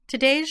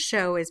Today's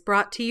show is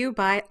brought to you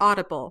by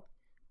Audible.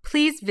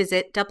 Please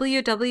visit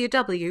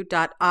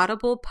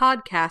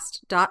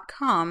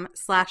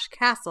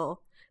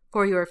www.audiblepodcast.com/castle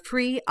for your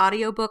free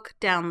audiobook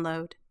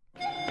download.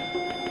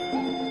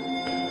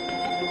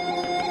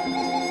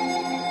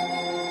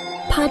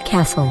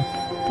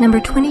 PodCastle, number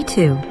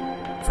 22,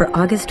 for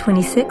August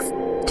 26,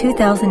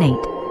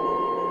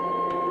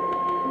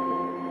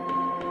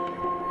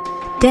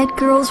 2008. Dead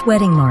Girl's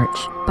Wedding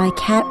March by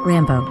Cat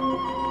Rambo.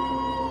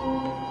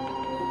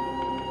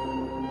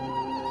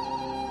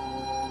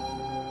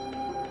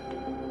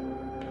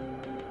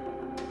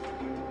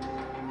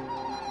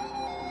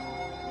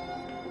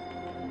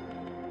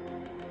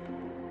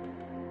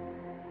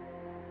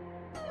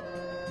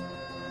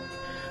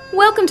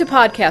 Welcome to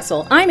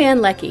PodCastle. I'm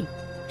Ann Leckie.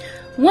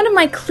 One of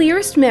my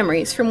clearest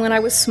memories from when I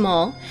was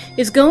small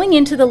is going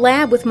into the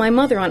lab with my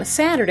mother on a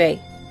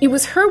Saturday. It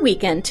was her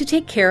weekend to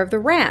take care of the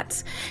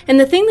rats, and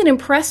the thing that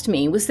impressed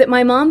me was that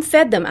my mom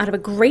fed them out of a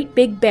great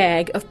big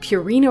bag of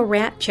Purina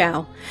rat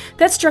chow.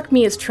 That struck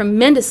me as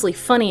tremendously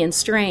funny and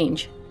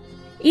strange.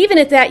 Even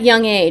at that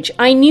young age,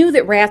 I knew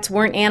that rats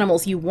weren't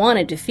animals you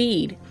wanted to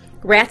feed.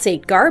 Rats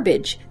ate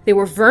garbage. They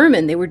were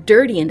vermin. They were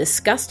dirty and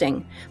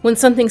disgusting. When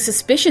something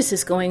suspicious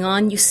is going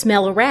on, you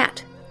smell a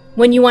rat.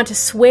 When you want to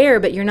swear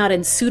but you're not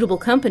in suitable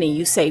company,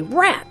 you say,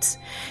 "Rats!"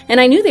 And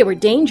I knew they were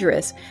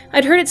dangerous.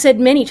 I'd heard it said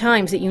many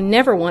times that you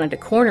never wanted to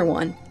corner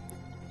one.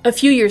 A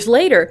few years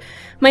later,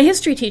 my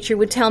history teacher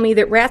would tell me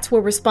that rats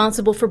were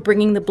responsible for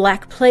bringing the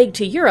Black Plague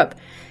to Europe.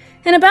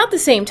 And about the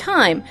same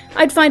time,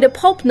 I'd find a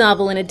pulp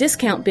novel in a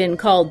discount bin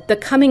called The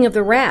Coming of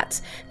the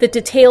Rats that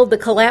detailed the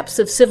collapse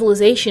of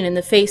civilization in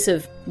the face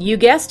of, you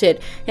guessed it,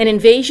 an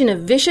invasion of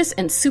vicious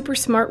and super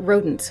smart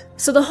rodents.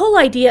 So the whole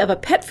idea of a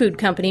pet food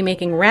company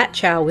making rat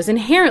chow was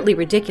inherently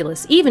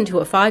ridiculous, even to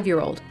a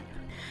 5-year-old.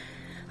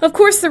 Of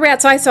course, the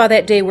rats I saw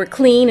that day were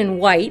clean and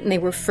white, and they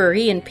were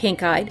furry and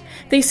pink-eyed.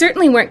 They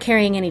certainly weren't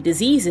carrying any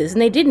diseases,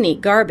 and they didn't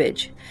eat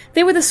garbage.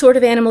 They were the sort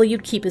of animal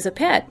you'd keep as a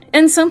pet,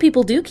 and some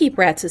people do keep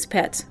rats as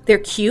pets. They're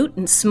cute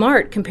and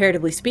smart,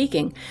 comparatively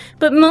speaking,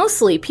 but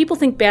mostly people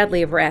think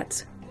badly of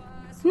rats.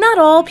 Not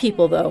all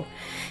people, though.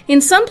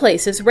 In some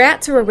places,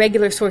 rats are a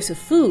regular source of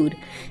food.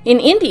 In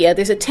India,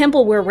 there's a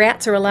temple where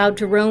rats are allowed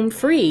to roam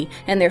free,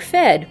 and they're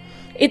fed.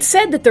 It's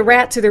said that the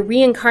rats are the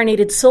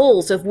reincarnated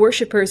souls of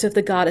worshippers of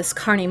the goddess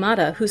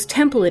Karnimata, whose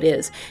temple it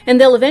is, and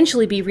they'll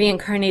eventually be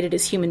reincarnated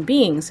as human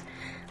beings.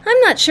 I'm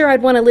not sure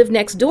I'd want to live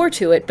next door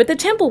to it, but the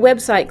temple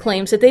website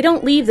claims that they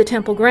don't leave the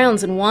temple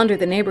grounds and wander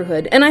the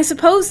neighborhood, and I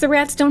suppose the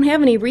rats don't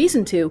have any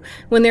reason to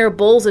when there are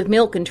bowls of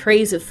milk and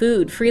trays of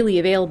food freely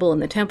available in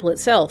the temple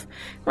itself.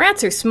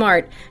 Rats are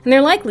smart, and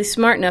they're likely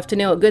smart enough to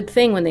know a good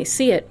thing when they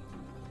see it.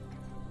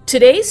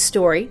 Today's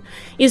story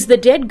is The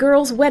Dead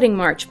Girl's Wedding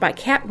March by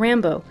Cat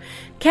Rambo.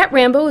 Cat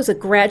Rambo is a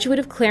graduate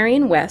of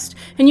Clarion West,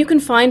 and you can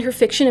find her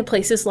fiction at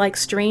places like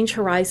Strange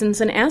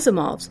Horizons and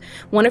Asimov's.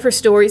 One of her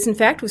stories, in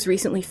fact, was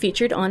recently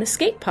featured on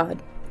Escape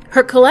Pod.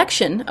 Her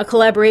collection, a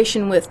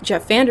collaboration with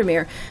Jeff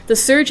Vandermeer, The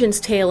Surgeon's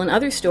Tale and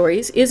Other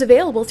Stories, is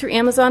available through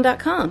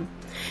Amazon.com.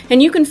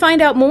 And you can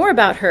find out more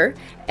about her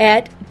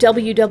at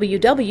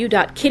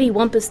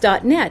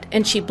www.kittywampus.net,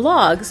 and she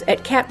blogs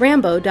at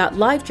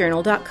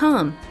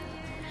catrambo.livejournal.com.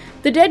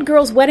 The Dead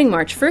Girl's Wedding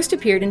March first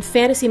appeared in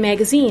Fantasy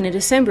Magazine in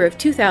December of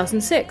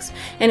 2006,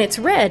 and it's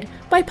read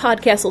by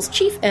PodCastle's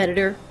chief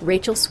editor,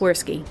 Rachel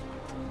Swirsky.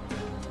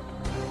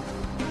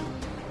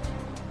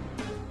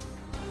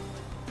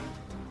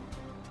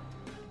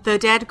 The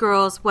Dead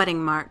Girl's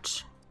Wedding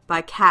March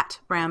by Cat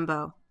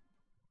Rambo.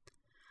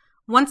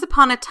 Once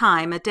upon a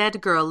time, a dead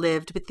girl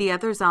lived with the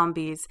other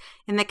zombies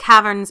in the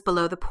caverns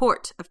below the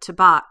port of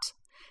Tabat,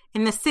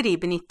 in the city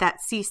beneath that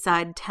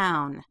seaside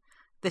town.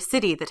 The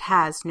city that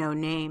has no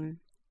name.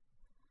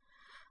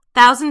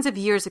 Thousands of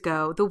years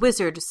ago, the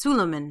wizard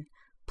Suleiman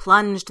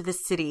plunged the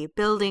city,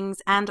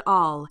 buildings and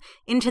all,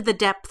 into the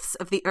depths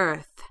of the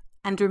earth,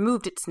 and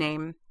removed its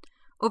name,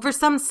 over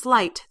some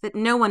slight that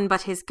no one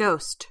but his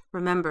ghost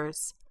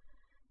remembers.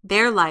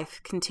 Their life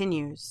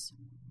continues.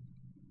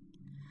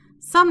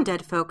 Some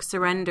dead folk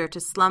surrender to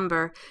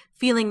slumber,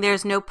 feeling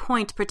there's no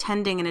point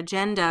pretending an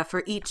agenda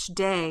for each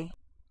day.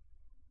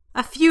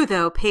 A few,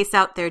 though, pace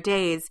out their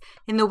days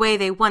in the way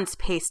they once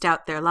paced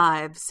out their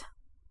lives.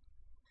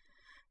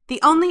 The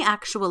only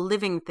actual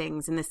living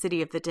things in the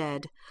city of the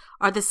dead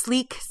are the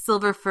sleek,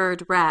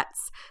 silver-furred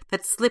rats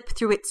that slip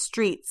through its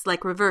streets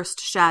like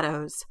reversed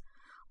shadows.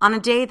 On a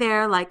day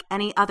there like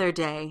any other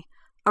day,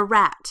 a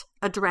rat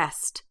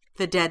addressed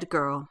the dead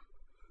girl.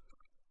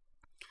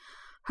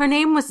 Her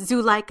name was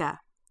Zuleika,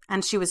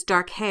 and she was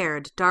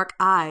dark-haired,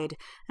 dark-eyed,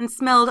 and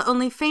smelled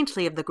only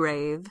faintly of the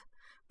grave,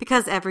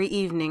 because every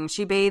evening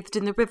she bathed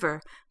in the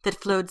river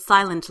that flowed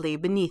silently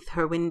beneath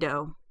her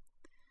window.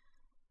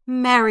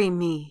 "Marry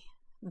me,"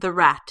 the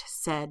rat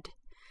said.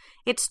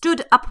 It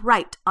stood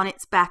upright on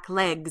its back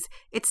legs,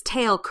 its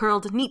tail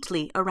curled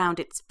neatly around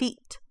its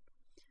feet.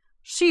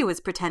 She was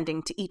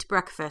pretending to eat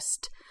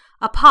breakfast.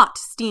 A pot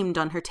steamed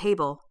on her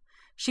table.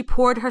 She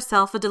poured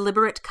herself a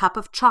deliberate cup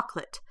of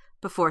chocolate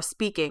before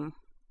speaking.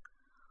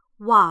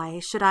 "Why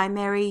should I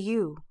marry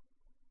you?"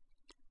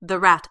 The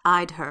rat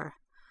eyed her.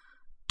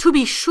 "To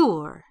be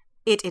sure,"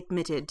 it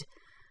admitted.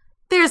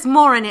 "There's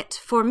more in it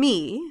for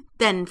me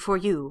than for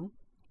you.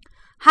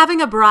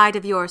 Having a bride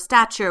of your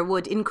stature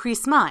would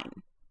increase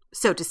mine,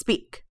 so to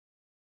speak."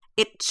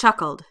 It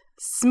chuckled,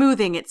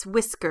 smoothing its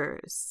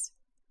whiskers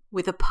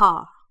with a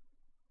paw.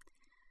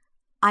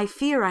 "I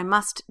fear I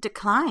must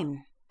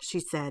decline," she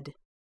said,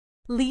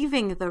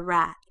 leaving the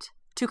rat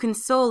to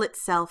console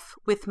itself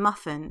with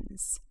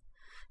muffins.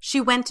 She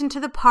went into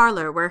the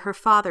parlor where her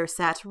father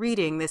sat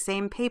reading the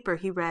same paper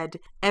he read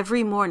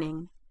every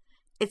morning,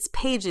 its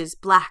pages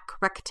black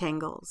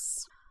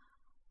rectangles.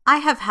 "I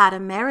have had a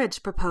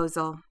marriage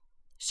proposal,"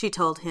 she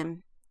told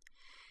him.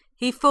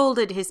 He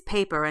folded his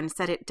paper and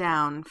set it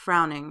down,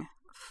 frowning.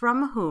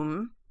 "From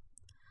whom?"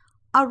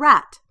 "A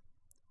rat.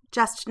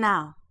 Just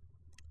now.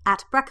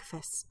 At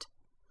breakfast."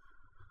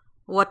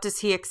 "What does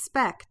he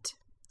expect?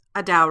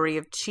 A dowry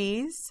of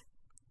cheese?"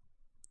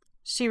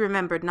 She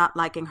remembered not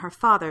liking her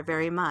father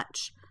very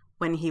much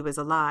when he was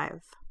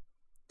alive.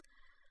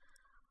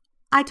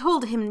 "I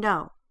told him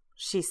no,"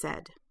 she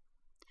said.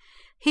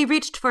 He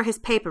reached for his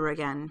paper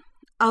again.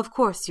 "Of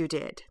course you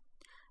did.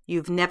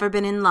 You've never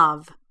been in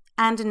love,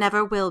 and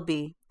never will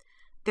be.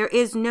 There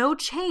is no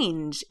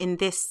change in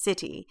this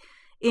city.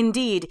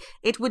 Indeed,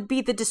 it would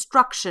be the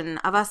destruction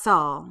of us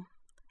all.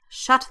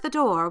 Shut the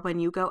door when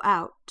you go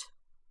out."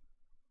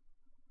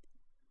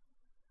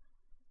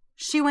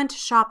 She went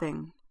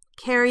shopping,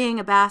 carrying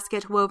a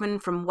basket woven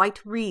from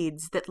white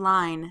reeds that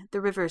line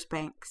the river's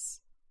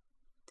banks.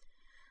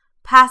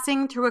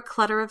 Passing through a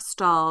clutter of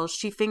stalls,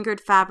 she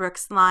fingered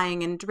fabrics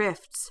lying in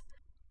drifts,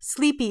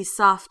 sleepy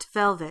soft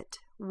velvet,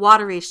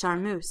 watery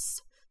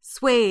charmeuse,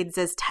 suedes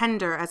as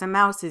tender as a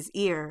mouse's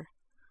ear,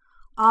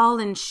 all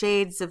in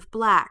shades of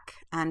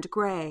black and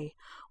gray,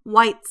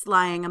 whites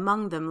lying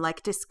among them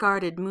like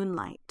discarded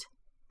moonlight.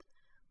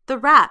 The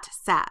rat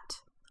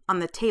sat on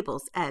the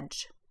table's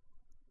edge.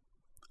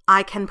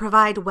 "I can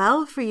provide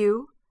well for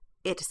you,"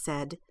 it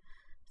said.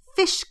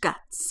 "Fish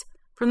guts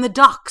from the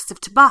docks of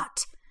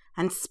Tabat,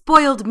 and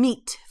spoiled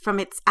meat from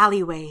its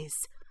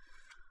alleyways.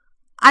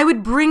 I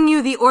would bring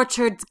you the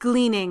orchard's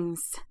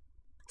gleanings,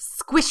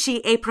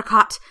 squishy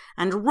apricot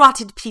and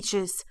rotted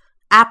peaches,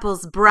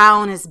 apples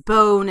brown as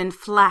bone and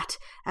flat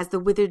as the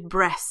withered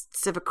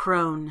breasts of a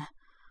crone.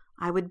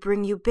 I would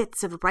bring you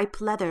bits of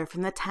ripe leather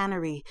from the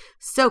tannery,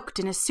 soaked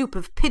in a soup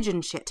of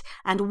pigeon shit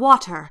and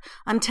water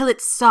until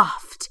it's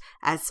soft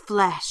as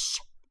flesh."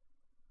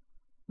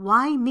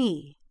 "Why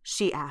me?"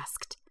 she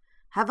asked.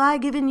 "Have I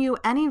given you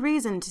any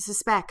reason to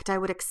suspect I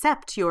would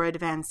accept your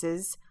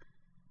advances?"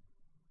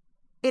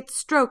 It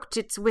stroked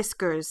its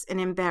whiskers in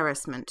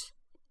embarrassment.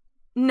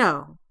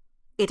 "No,"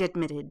 it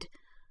admitted.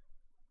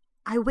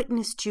 "I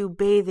witnessed you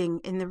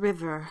bathing in the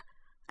river,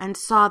 and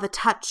saw the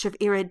touch of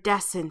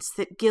iridescence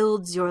that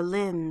gilds your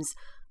limbs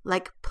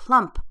like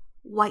plump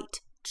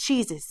white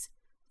cheeses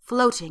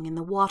floating in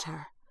the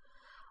water.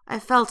 I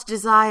felt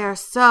desire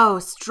so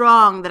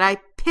strong that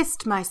I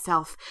pissed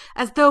myself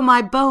as though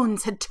my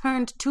bones had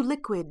turned to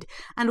liquid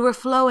and were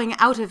flowing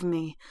out of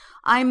me.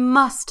 I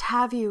must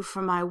have you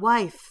for my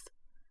wife."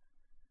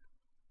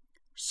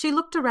 She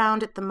looked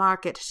around at the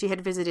market she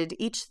had visited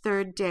each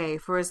third day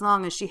for as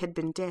long as she had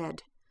been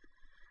dead,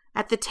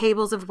 at the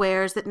tables of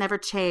wares that never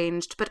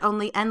changed but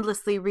only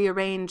endlessly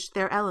rearranged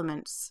their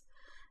elements,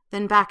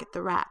 then back at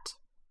the rat.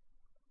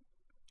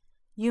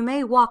 "You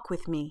may walk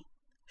with me,"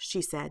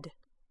 she said.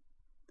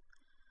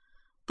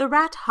 The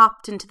rat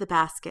hopped into the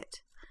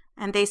basket,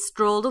 and they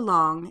strolled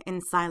along in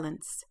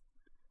silence.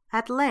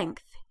 At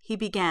length he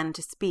began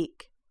to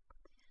speak.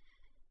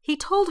 He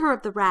told her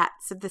of the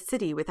rats of the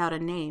city without a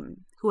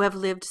name, who have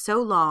lived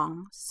so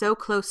long, so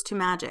close to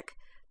magic,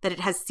 that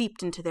it has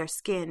seeped into their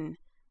skin,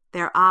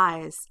 their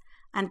eyes,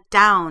 and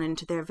down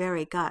into their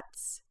very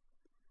guts.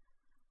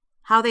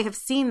 How they have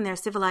seen their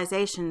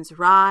civilizations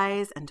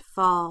rise and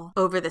fall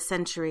over the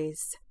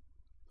centuries.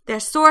 Their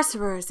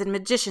sorcerers and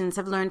magicians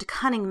have learned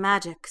cunning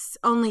magics,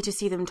 only to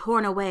see them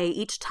torn away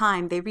each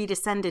time they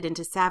redescended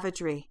into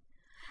savagery.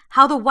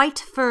 How the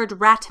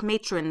white-furred rat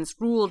matrons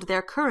ruled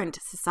their current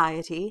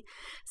society,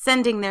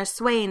 sending their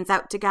swains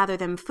out to gather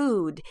them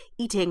food,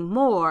 eating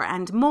more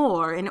and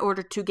more in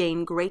order to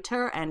gain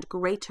greater and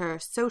greater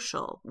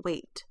social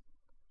weight.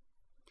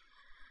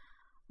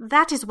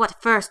 "That is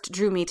what first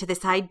drew me to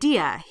this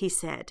idea," he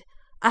said.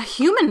 "A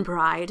human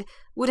bride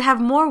would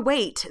have more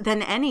weight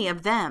than any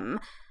of them.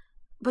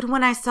 But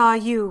when I saw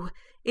you,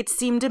 it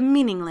seemed a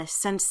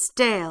meaningless and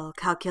stale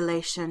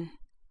calculation."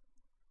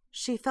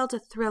 She felt a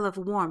thrill of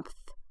warmth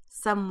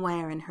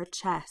somewhere in her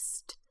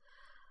chest.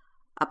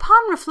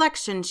 Upon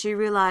reflection, she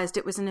realized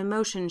it was an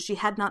emotion she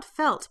had not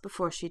felt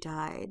before she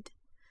died.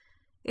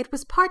 It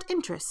was part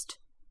interest,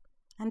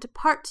 and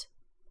part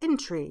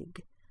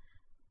intrigue,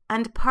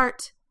 and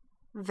part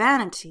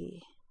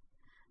vanity,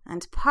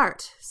 and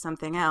part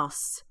something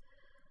else,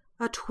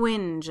 a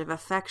twinge of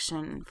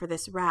affection for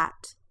this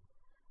rat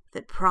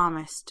that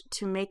promised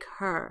to make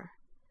her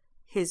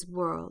his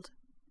world.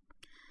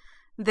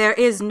 "There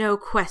is no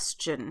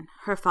question,"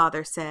 her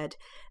father said.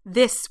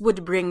 "This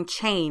would bring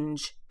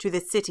change to the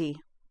city,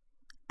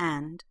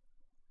 And?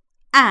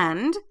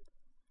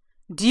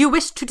 Do you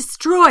wish to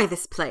destroy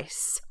this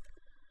place?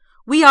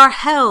 We are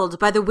held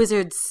by the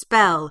wizard's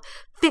spell,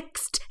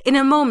 fixed in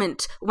a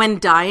moment when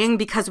dying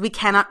because we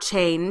cannot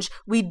change,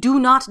 we do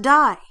not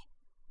die.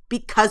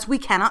 Because we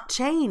cannot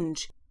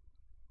change.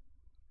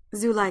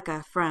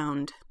 Zuleika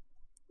frowned.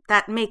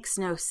 That makes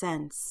no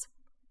sense.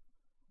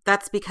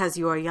 That's because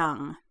you are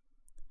young.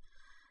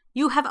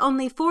 You have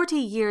only 40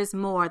 years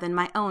more than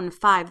my own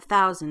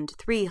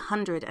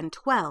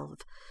 5,312.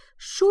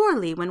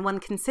 Surely, when one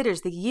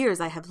considers the years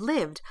I have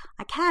lived,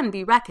 I can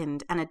be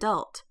reckoned an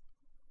adult.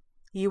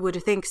 You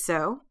would think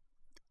so,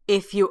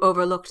 if you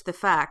overlooked the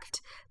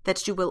fact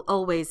that you will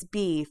always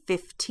be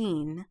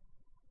 15.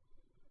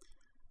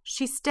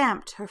 She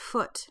stamped her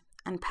foot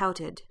and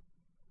pouted.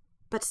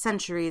 But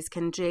centuries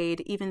can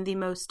jade even the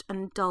most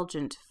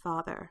indulgent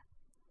father.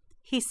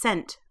 He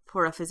sent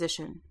for a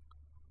physician.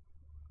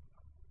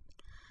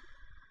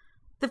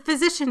 The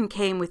physician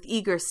came with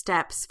eager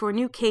steps, for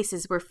new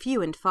cases were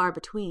few and far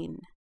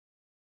between.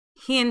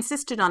 He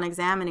insisted on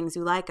examining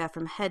Zuleika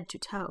from head to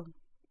toe,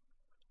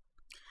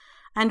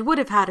 and would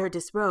have had her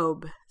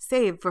disrobe,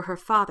 save for her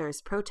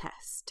father's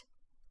protest.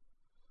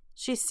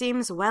 She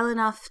seems well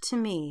enough to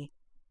me,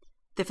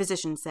 the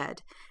physician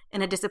said,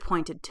 in a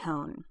disappointed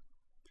tone.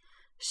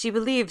 She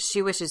believes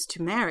she wishes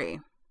to marry.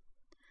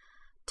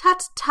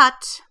 Tut,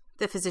 tut,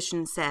 the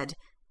physician said,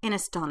 in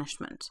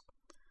astonishment.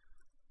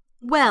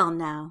 Well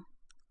now,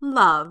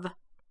 love,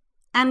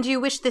 and you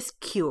wish this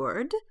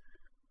cured?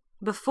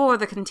 Before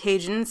the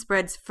contagion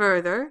spreads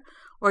further,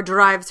 or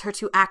drives her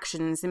to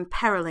actions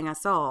imperiling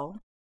us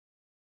all.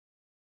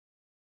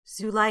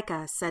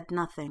 Zuleika said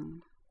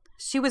nothing.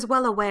 She was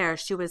well aware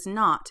she was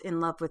not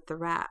in love with the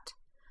rat,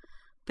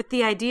 but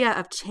the idea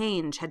of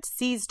change had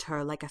seized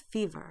her like a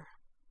fever.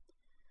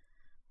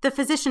 The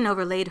physician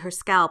overlaid her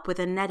scalp with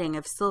a netting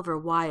of silver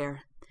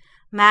wire.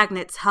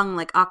 Magnets hung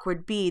like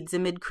awkward beads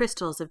amid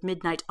crystals of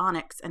midnight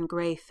onyx and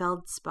gray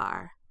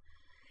feldspar.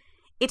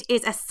 It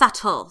is a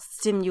subtle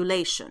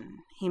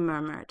stimulation, he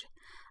murmured,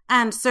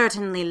 and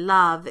certainly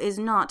love is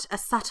not a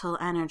subtle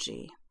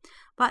energy,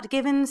 but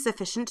given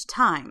sufficient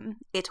time,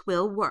 it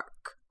will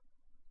work.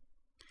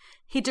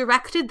 He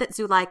directed that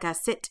Zuleika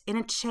sit in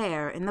a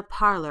chair in the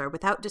parlor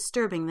without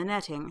disturbing the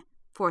netting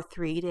for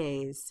 3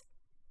 days.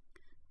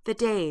 The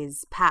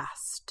days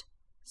passed,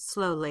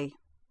 slowly.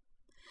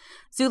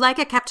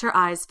 Zuleika kept her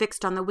eyes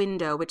fixed on the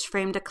window, which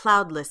framed a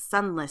cloudless,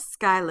 sunless,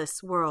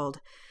 skyless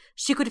world.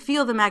 She could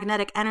feel the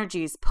magnetic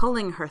energies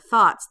pulling her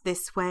thoughts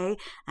this way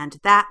and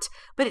that,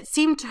 but it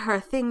seemed to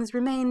her things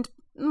remained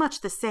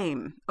much the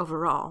same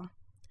overall.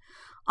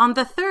 On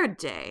the 3rd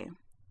day,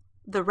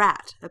 the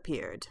rat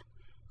appeared.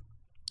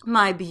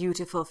 "My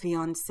beautiful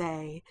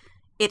fiancée,"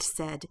 it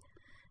said,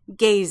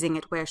 gazing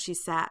at where she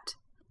sat.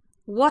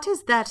 "What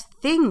is that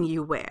thing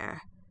you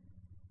wear?"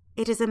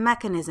 "It is a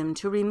mechanism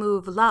to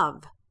remove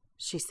love,"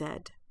 she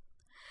said.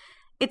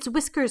 Its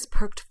whiskers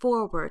perked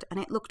forward, and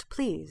it looked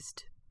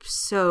pleased.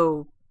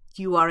 "So,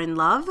 you are in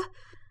love?"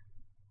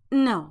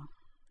 "No,"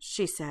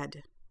 she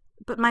said,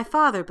 "but my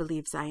father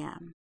believes I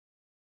am."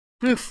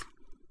 "Humph,"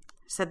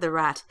 said the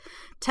rat.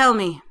 "Tell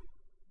me,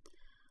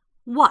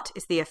 what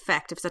is the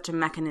effect of such a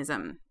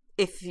mechanism,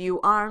 if you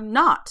are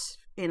not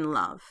in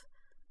love?"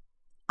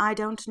 "I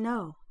don't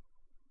know."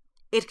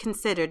 It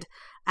considered,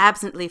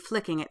 absently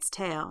flicking its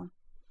tail.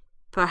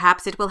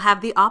 "Perhaps it will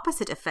have the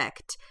opposite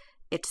effect,"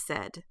 it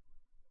said.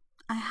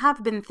 "I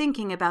have been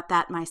thinking about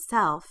that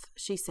myself,"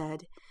 she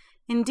said.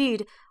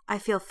 "Indeed, I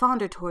feel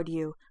fonder toward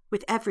you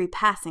with every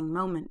passing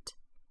moment."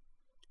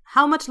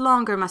 "How much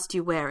longer must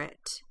you wear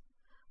it?"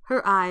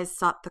 Her eyes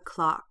sought the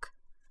clock.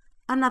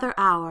 "Another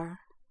hour."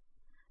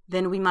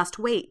 "Then we must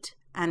wait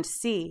and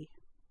see."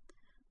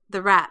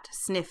 The rat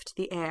sniffed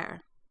the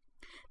air.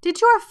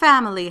 "Did your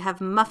family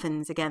have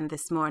muffins again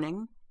this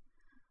morning?"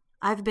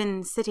 "I've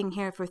been sitting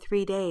here for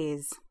 3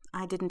 days.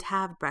 I didn't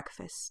have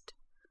breakfast."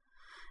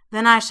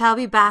 "Then I shall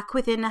be back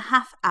within a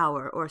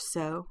half-hour or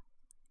so,"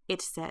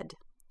 it said,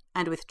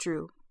 and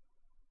withdrew.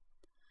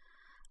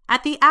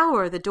 At the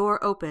hour the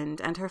door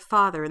opened, and her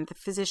father and the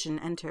physician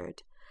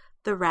entered.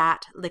 The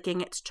rat,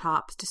 licking its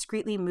chops,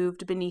 discreetly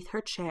moved beneath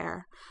her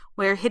chair,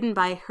 where, hidden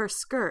by her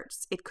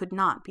skirts, it could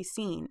not be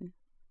seen.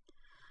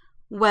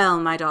 "Well,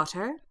 my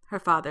daughter," her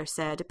father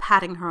said,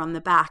 patting her on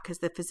the back as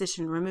the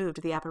physician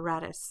removed the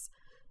apparatus,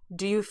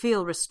 "do you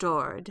feel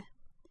restored?"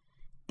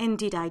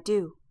 "Indeed I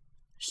do,"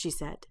 she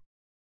said.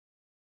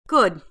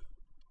 "Good."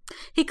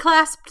 He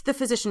clasped the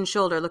physician's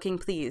shoulder, looking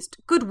pleased.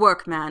 "Good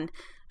work, man.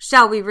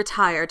 Shall we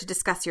retire to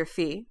discuss your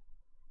fee?"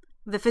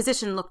 The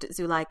physician looked at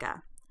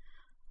Zuleika.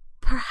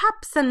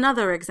 "Perhaps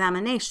another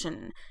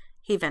examination,"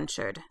 he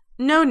ventured.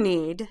 "No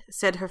need,"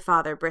 said her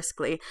father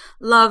briskly.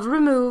 "Love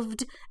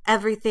removed,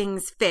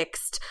 everything's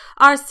fixed.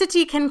 Our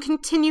city can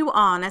continue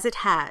on as it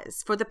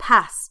has for the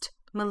past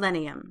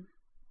millennium."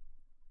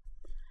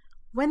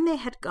 When they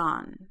had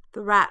gone,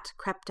 the rat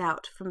crept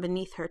out from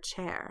beneath her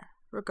chair,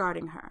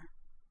 regarding her.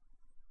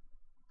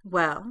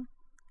 "Well,"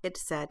 it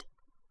said,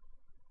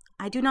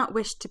 "I do not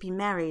wish to be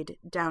married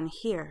down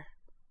here."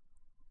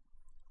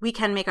 "We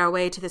can make our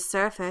way to the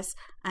surface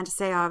and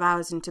say our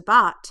vows in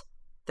Tabat,"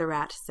 the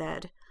rat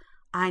said.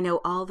 "I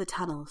know all the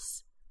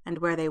tunnels and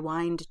where they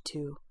wind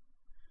to."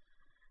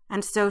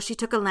 And so she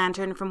took a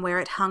lantern from where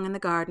it hung in the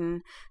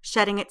garden,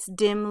 shedding its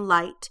dim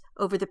light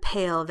over the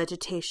pale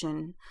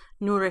vegetation,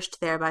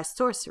 nourished there by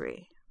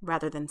sorcery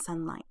rather than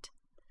sunlight.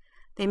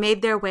 They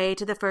made their way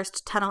to the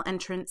first tunnel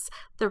entrance,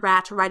 the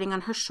rat riding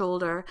on her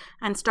shoulder,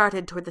 and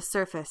started toward the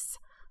surface.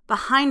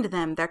 Behind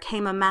them there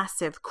came a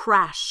massive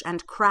crash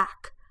and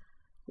crack.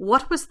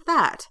 "What was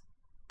that?"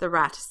 the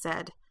rat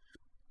said.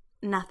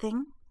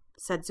 "Nothing,"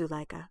 said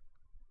Zuleika.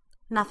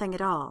 "Nothing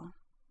at all,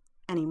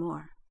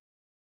 anymore."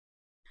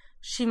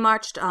 She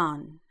marched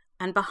on,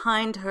 and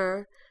behind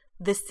her,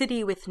 the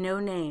city with no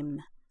name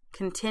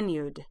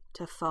continued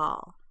to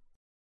fall.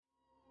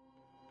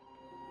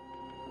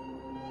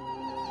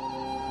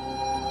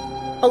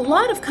 A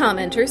lot of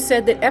commenters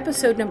said that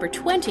episode number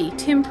 20,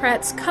 Tim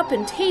Pratt's Cup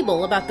and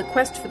Table about the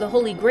quest for the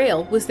Holy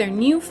Grail, was their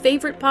new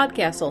favorite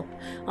PodCastle.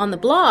 On the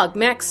blog,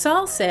 Max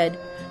Saul said,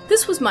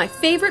 "This was my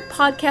favorite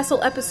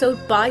PodCastle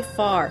episode by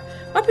far.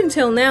 Up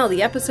until now,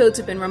 the episodes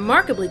have been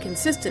remarkably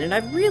consistent, and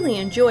I've really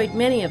enjoyed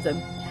many of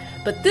them.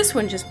 But this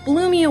one just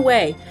blew me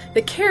away.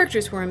 The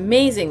characters were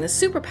amazing, the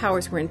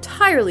superpowers were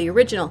entirely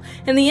original,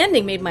 and the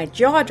ending made my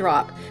jaw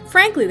drop.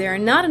 Frankly, there are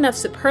not enough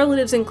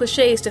superlatives and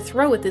cliches to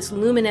throw at this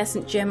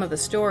luminescent gem of a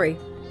story."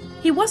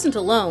 He wasn't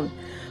alone.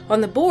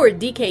 On the board,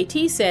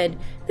 DKT said,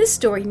 "This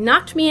story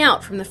knocked me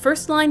out from the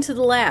first line to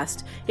the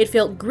last. It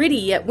felt gritty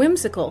yet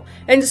whimsical,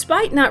 and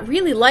despite not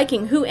really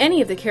liking who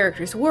any of the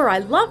characters were, I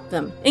loved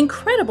them.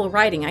 Incredible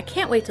writing. I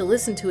can't wait to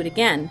listen to it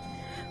again."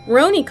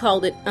 Roni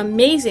called it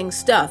amazing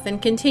stuff and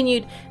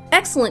continued,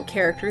 "Excellent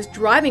characters,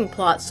 driving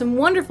plots, some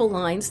wonderful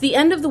lines, the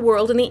end of the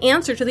world, and the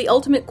answer to the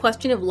ultimate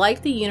question of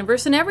life, the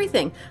universe, and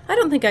everything. I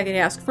don't think I could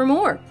ask for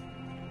more."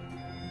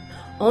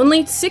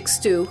 Only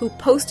Sixtu, who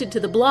posted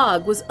to the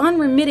blog, was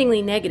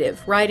unremittingly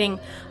negative, writing,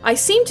 "I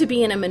seem to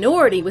be in a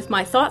minority with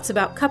my thoughts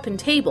about Cup and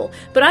Table,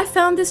 but I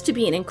found this to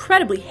be an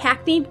incredibly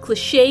hackneyed,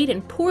 cliched,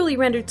 and poorly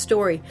rendered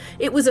story.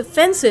 It was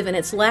offensive in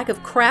its lack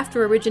of craft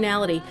or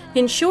originality.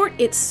 In short,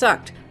 it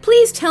sucked.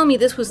 Please tell me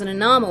this was an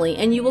anomaly,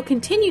 and you will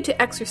continue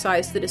to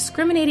exercise the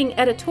discriminating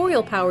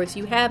editorial powers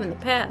you have in the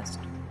past."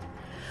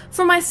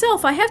 For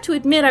myself, I have to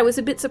admit I was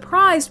a bit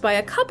surprised by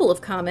a couple of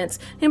comments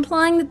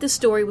implying that the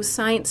story was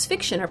science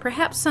fiction or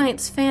perhaps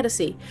science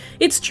fantasy.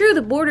 It's true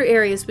the border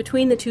areas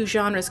between the two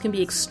genres can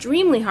be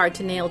extremely hard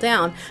to nail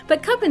down,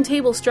 but Cup and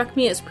Table struck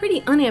me as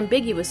pretty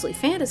unambiguously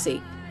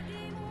fantasy.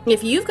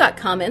 If you've got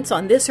comments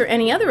on this or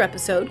any other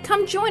episode,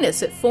 come join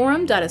us at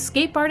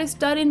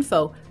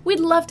forum.escapeartist.info.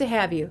 We'd love to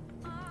have you.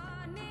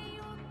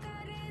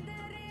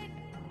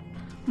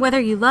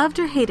 Whether you loved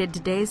or hated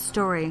today's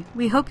story,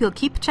 we hope you'll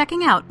keep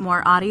checking out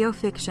more audio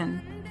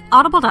fiction.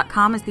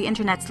 Audible.com is the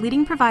internet's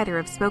leading provider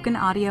of spoken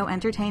audio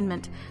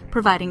entertainment,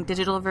 providing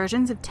digital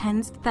versions of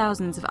tens of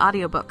thousands of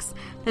audiobooks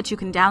that you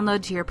can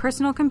download to your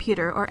personal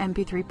computer or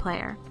MP3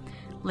 player.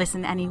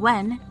 Listen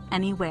when,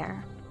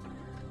 anywhere.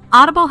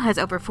 Audible has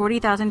over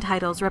 40,000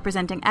 titles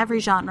representing every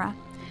genre,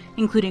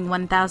 including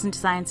 1,000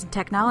 science and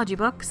technology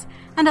books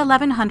and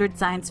 1,100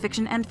 science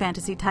fiction and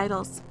fantasy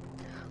titles.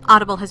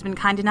 Audible has been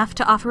kind enough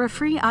to offer a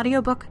free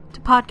audiobook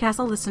to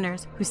PodCastle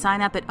listeners who sign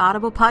up at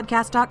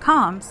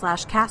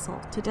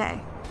audiblepodcast.com/castle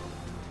today.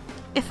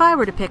 If I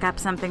were to pick up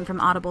something from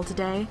Audible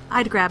today,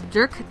 I'd grab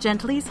Dirk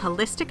Gently's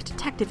Holistic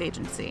Detective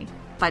Agency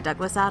by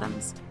Douglas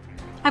Adams.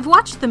 I've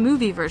watched the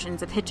movie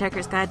versions of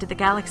Hitchhiker's Guide to the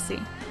Galaxy,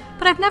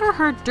 but I've never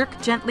heard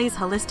Dirk Gently's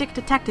Holistic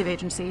Detective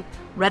Agency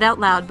read out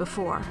loud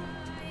before.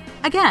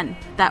 Again,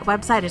 that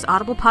website is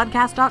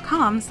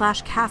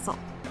audiblepodcast.com/castle.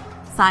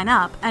 Sign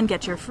up and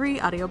get your free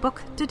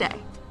audiobook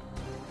today.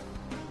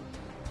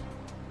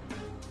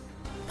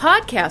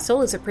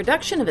 PodCastle is a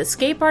production of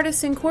Escape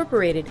Artists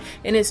Incorporated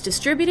and is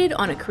distributed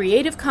on a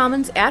Creative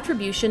Commons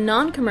Attribution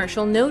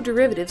Non-Commercial No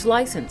Derivatives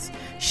license.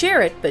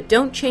 Share it, but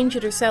don't change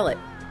it or sell it.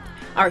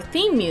 Our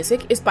theme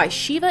music is by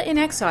Shiva in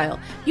Exile.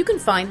 You can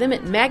find them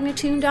at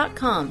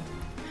magnatune.com.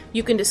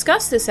 You can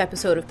discuss this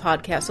episode of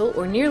PodCastle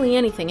or nearly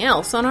anything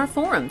else on our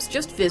forums.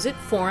 Just visit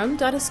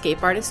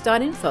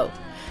forum.escapeartist.info.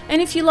 And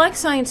if you like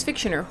science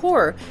fiction or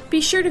horror, be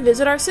sure to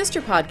visit our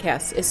sister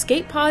podcasts,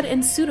 Escape Pod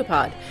and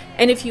Pseudopod.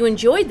 And if you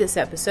enjoyed this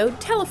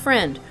episode, tell a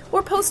friend,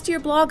 or post to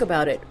your blog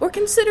about it, or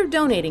consider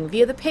donating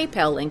via the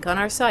PayPal link on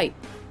our site.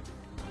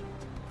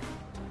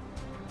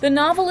 The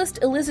novelist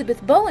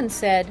Elizabeth Bowen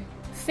said,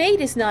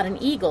 "Fate is not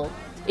an eagle.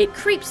 It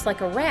creeps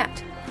like a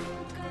rat.